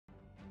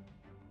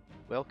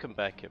Welcome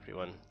back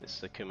everyone,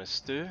 this is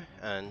Stew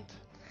and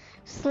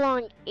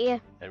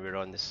Slongi. we're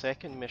on the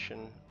second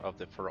mission of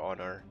the For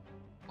Honor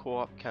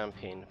co-op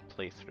campaign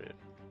playthrough.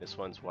 This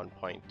one's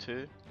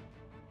 1.2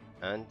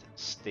 and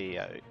Stay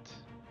Out.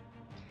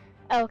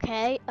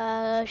 Okay,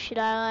 should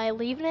I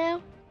leave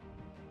now?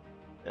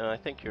 I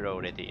think you're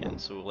already in,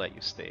 so we'll let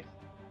you stay.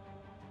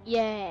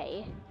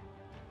 Yay.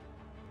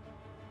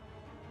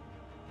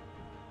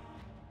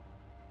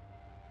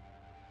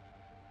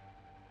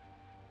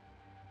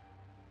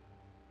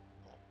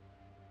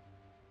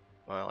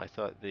 Well, I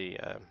thought the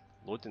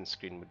loading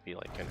screen would be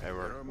like an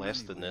hour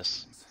less than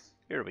this.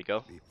 Here we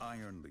go. The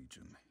Iron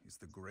Legion is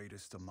the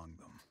greatest among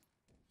them.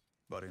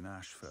 But in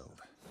Ashfeld,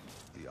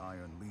 the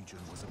Iron Legion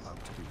was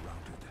about to be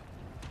routed.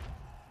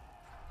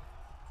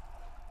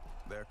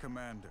 Their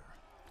commander,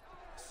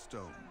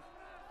 Stone,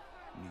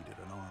 needed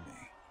an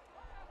army.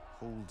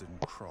 Holden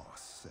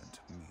Cross sent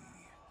me.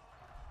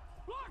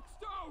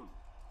 Blackstone!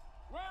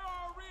 Where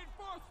are our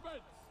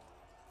reinforcements?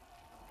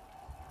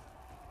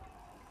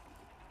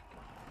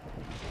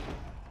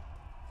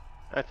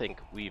 I think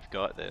we've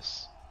got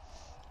this.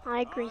 I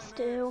agree,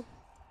 Stu.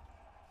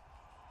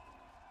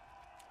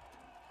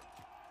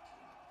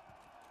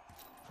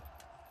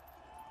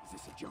 Is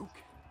this a joke?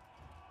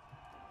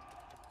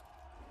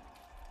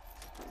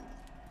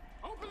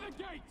 Open the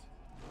gate!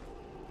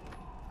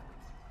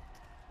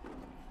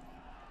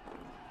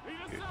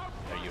 Lead us out!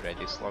 Are you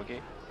ready,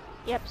 Slongi?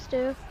 Yep, Stu.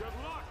 Good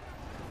luck!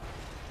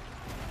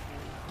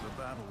 The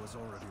battle was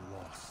already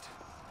lost.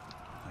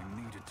 I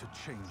needed to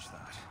change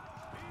that.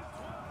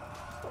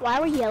 Why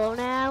are we yellow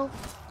now?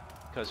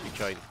 Because we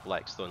joined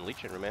Blackstone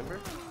Legion, remember?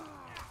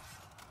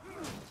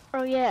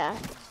 Oh yeah.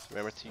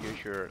 Remember to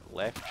use your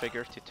left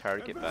trigger to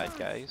target bad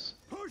guys.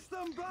 Push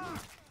them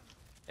back!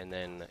 And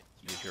then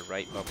use your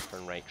right bumper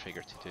and right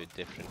trigger to do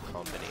different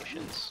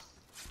combinations.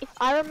 If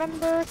I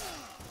remember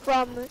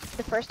from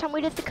the first time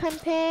we did the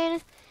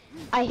campaign,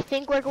 I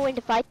think we're going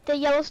to fight the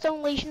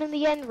Yellowstone Legion in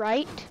the end,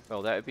 right?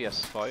 Well, that would be a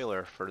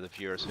spoiler for the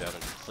viewers who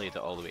haven't played it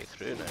all the way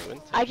through now,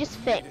 wouldn't it? I just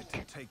think.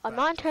 I'm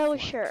not entirely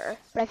sure,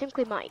 but I think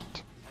we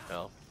might.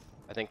 Well,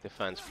 I think the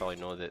fans probably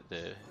know that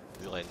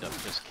we'll end up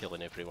just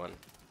killing everyone.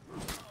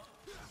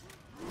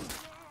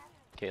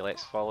 Okay,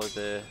 let's follow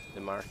the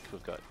mark.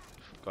 We've got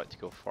to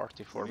go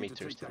 44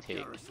 meters to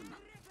take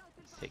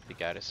the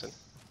garrison.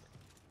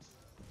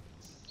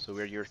 So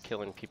where you're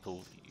killing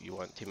people, you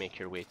want to make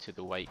your way to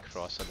the white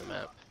cross on the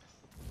map.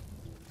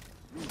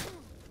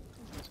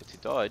 So to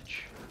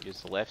dodge,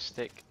 use the left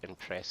stick and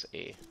press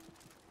A.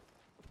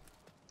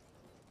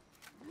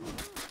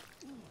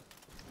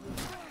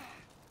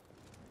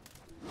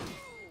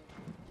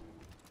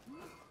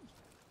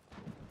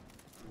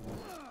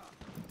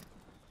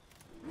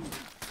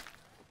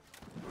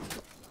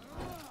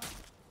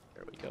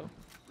 There we go.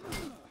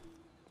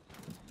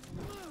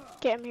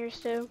 Get him here,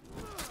 Stu.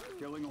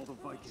 Killing all the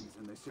Vikings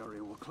in this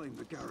area will claim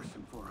the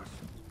garrison for us.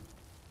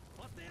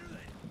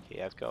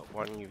 Okay, I've got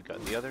one, you've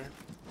got the other.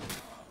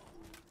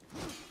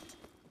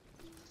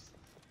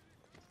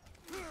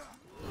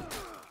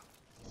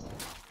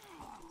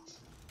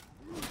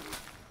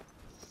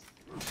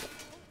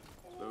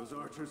 Those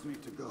archers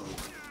need to go.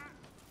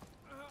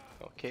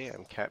 Okay,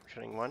 I'm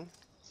capturing one.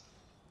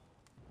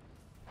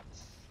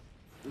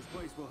 This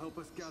place will help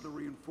us gather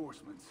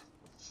reinforcements.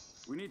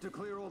 We need to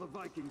clear all the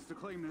Vikings to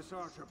claim this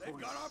archer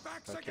point.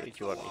 Okay, do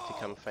you want me to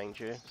come find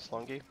you,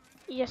 Slongi?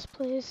 Yes,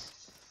 please.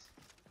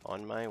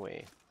 On my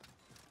way.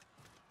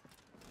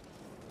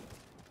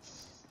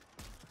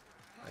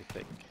 I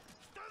think.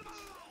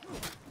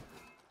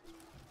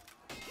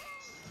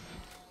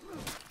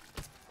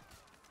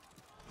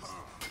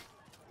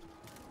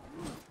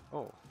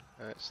 Oh,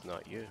 that's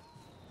not you.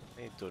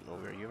 I don't know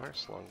where you are,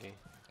 Slongi.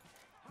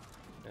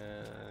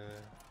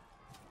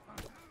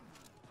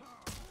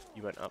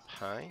 You went up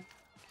high?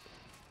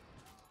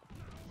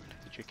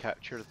 Did you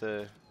capture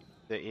the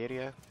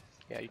area?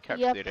 Yeah, you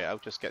captured Yep. the area. I'll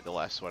just get the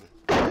last one.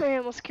 I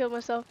almost killed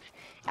myself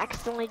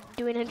accidentally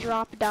doing a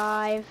drop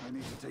dive. I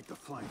need to take the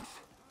flanks.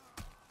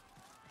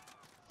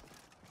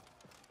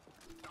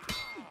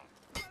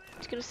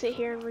 Just gonna sit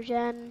here and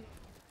regen.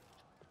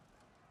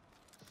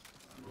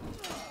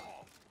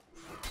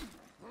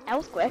 That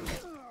was quick.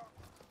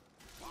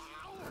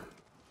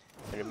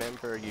 And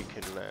remember, you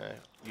can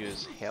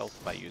use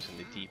health by using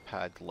the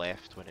D-pad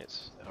left when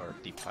it's, or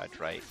D-pad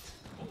right,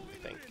 I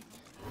think.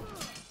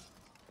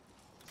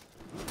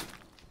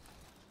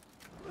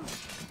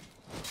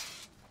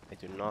 I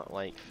do not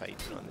like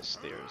fighting on the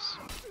stairs.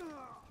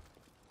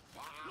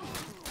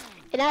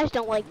 And I just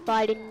don't like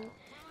fighting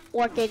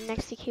or getting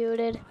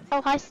executed.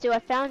 Oh, hi Stu, I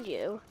found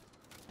you.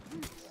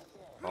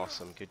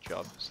 Awesome, good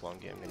job,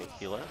 Slongi. I'm gonna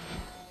heal it.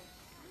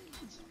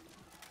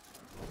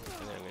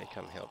 And then I'm gonna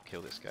come help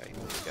kill this guy.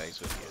 This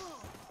guy's with you.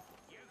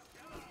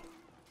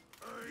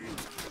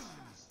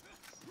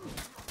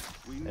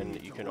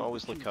 And you can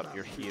always look up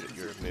your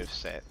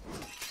moveset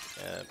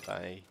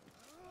by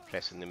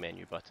pressing the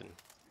menu button.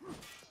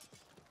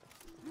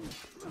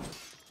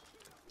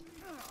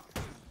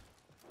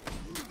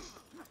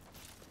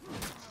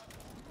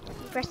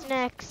 Press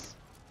X.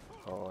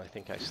 Oh, I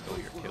think I stole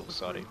your kill,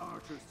 sorry.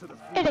 Archers to the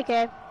It's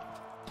okay.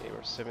 Okay,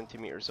 we're 70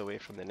 meters away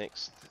from the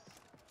next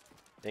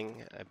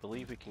thing. I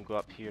believe we can go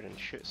up here and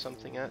shoot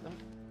something at them.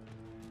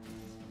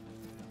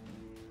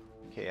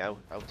 Okay, I'll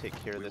take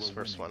care of We this were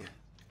first one. winning.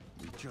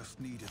 We just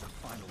needed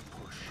a final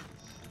push.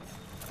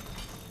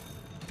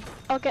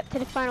 I'll get to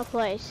the final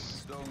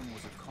place. Stone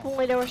was a If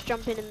only there was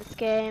compliment. jumping in this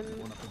game.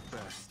 One of the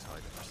best I'd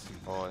ever seen.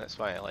 Oh, that's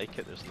why I like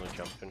it, there's no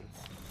jumping.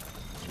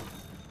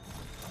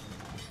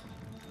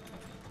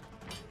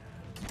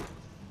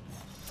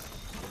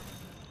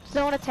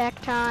 Zone attack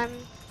time.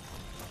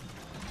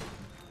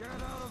 Get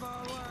out of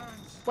our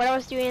lands! What I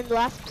was doing in the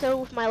last episode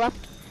with my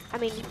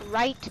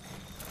right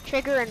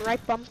trigger and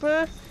right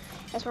bumper,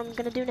 that's what I'm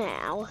gonna do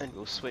now. And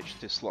we'll switch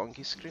to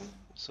Slongi's screen,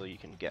 so you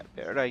can get a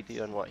better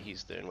idea on what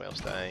he's doing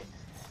whilst I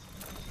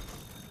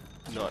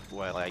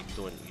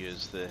don't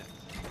use the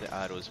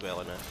arrows well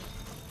enough.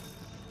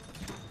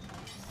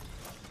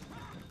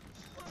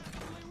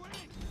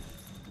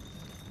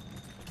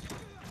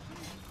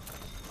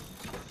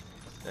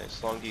 Now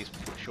Slongi's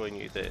showing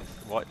you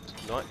what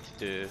not to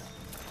do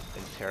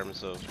in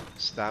terms of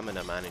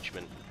stamina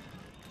management.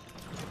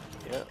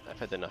 Yeah, I've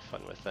had enough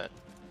fun with that.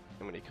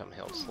 I'm gonna come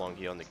help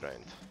Slongi on the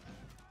ground.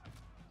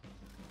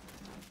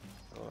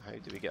 Oh, how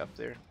do we get up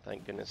there?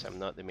 Thank goodness I'm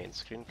not the main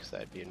screen, because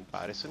that'd be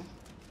embarrassing.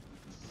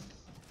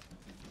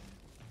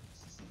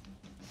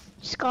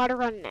 Just gotta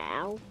run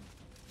now.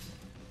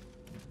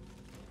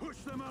 Push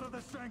them out of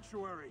the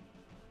sanctuary!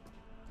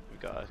 We've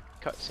got a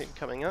cutscene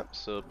coming up,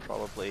 so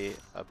probably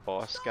a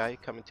boss guy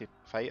coming to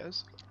fight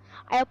us.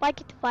 I hope I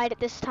get to fight it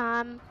this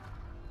time.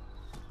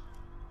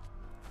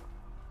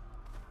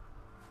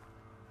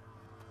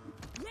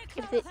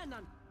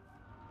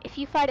 If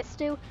you fight it,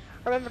 Stu,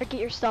 remember to get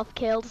yourself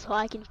killed so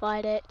I can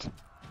fight it.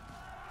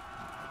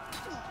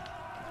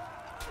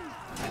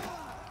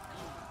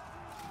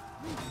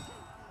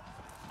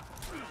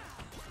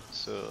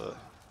 So,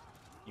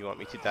 you want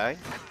me to die?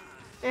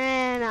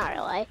 Not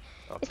really.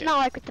 Okay. It's not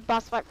like with the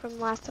boss fight from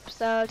last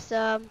episode,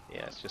 so...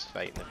 Yeah, it's just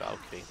fighting the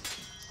Valkyrie.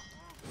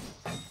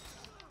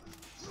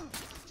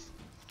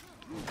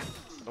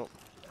 Oh,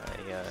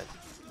 I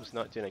was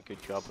not doing a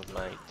good job of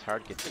my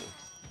targeting.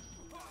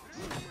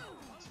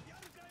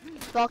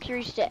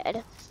 Valkyrie's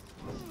dead.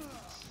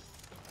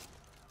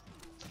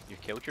 You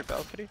killed your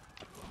Valkyrie?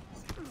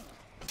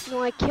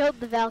 No, I killed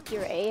the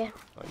Valkyrie.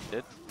 Oh, you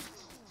did?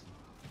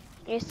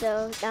 Okay,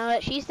 so now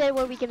that she's dead,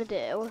 what are we gonna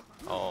do?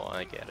 Oh,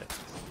 I get it.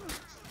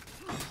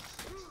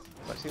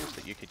 Well, it seems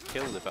that you could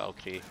kill the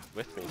Valkyrie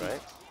with me,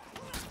 right?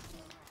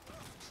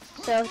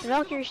 So if the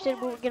Valkyrie's dead,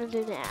 what are we gonna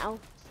do now?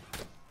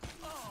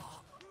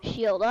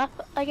 Shield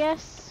up, I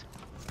guess.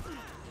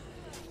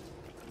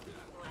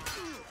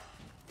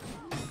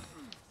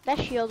 That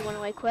shield went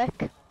away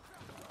quick.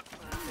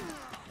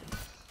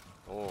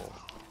 Oh,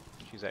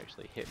 she's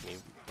actually hit me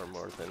for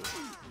more than...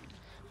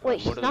 Wait, more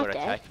she's than not her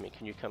dead. attacking me.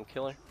 Can you come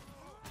kill her?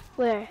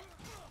 Where?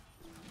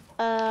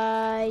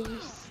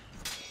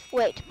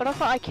 Wait, but I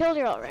thought I killed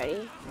her already.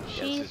 Yeah,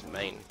 She's... this is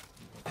mine.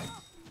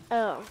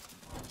 Oh.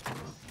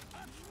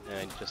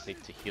 And I just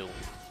need to heal.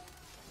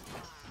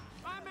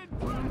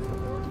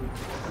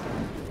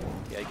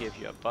 Yeah, I gave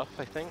you a buff,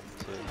 I think,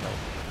 to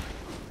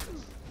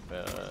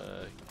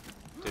help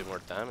do more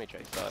damage,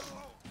 I thought.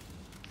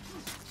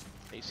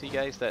 You see,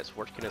 guys, that's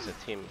working as a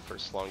team for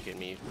Slongi and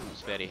me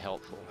was very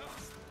helpful.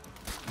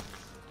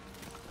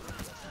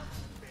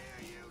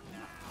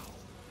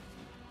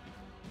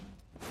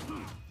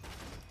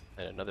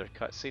 And another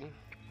cutscene.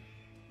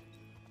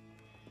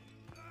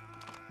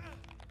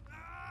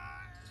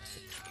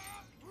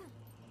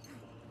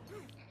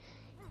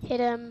 Hit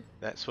him.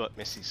 That's what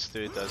Mrs.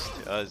 Stew does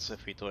to us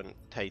if we don't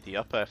tidy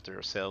up after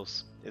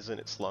ourselves, isn't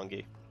it,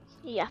 Slongi?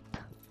 Yep.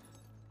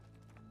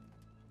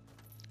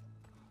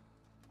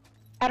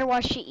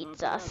 Otherwise she Not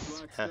eats bad, us.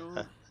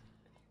 Blackstone.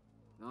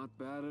 Not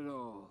bad at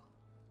all.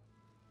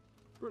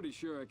 Pretty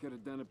sure I could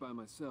have done it by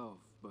myself,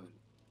 but...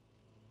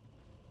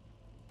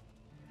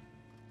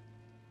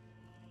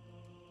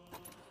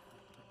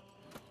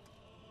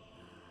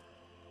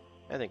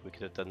 I think we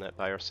could have done that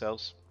by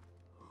ourselves.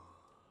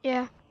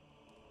 Yeah.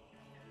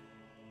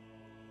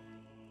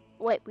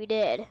 Wait, we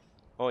did.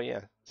 Oh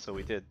yeah, so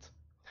we did.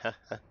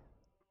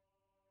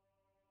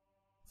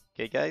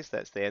 Okay guys,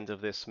 that's the end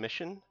of this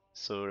mission.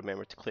 So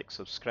remember to click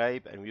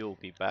subscribe and we will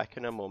be back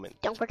in a moment.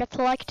 Don't forget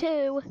to like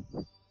too.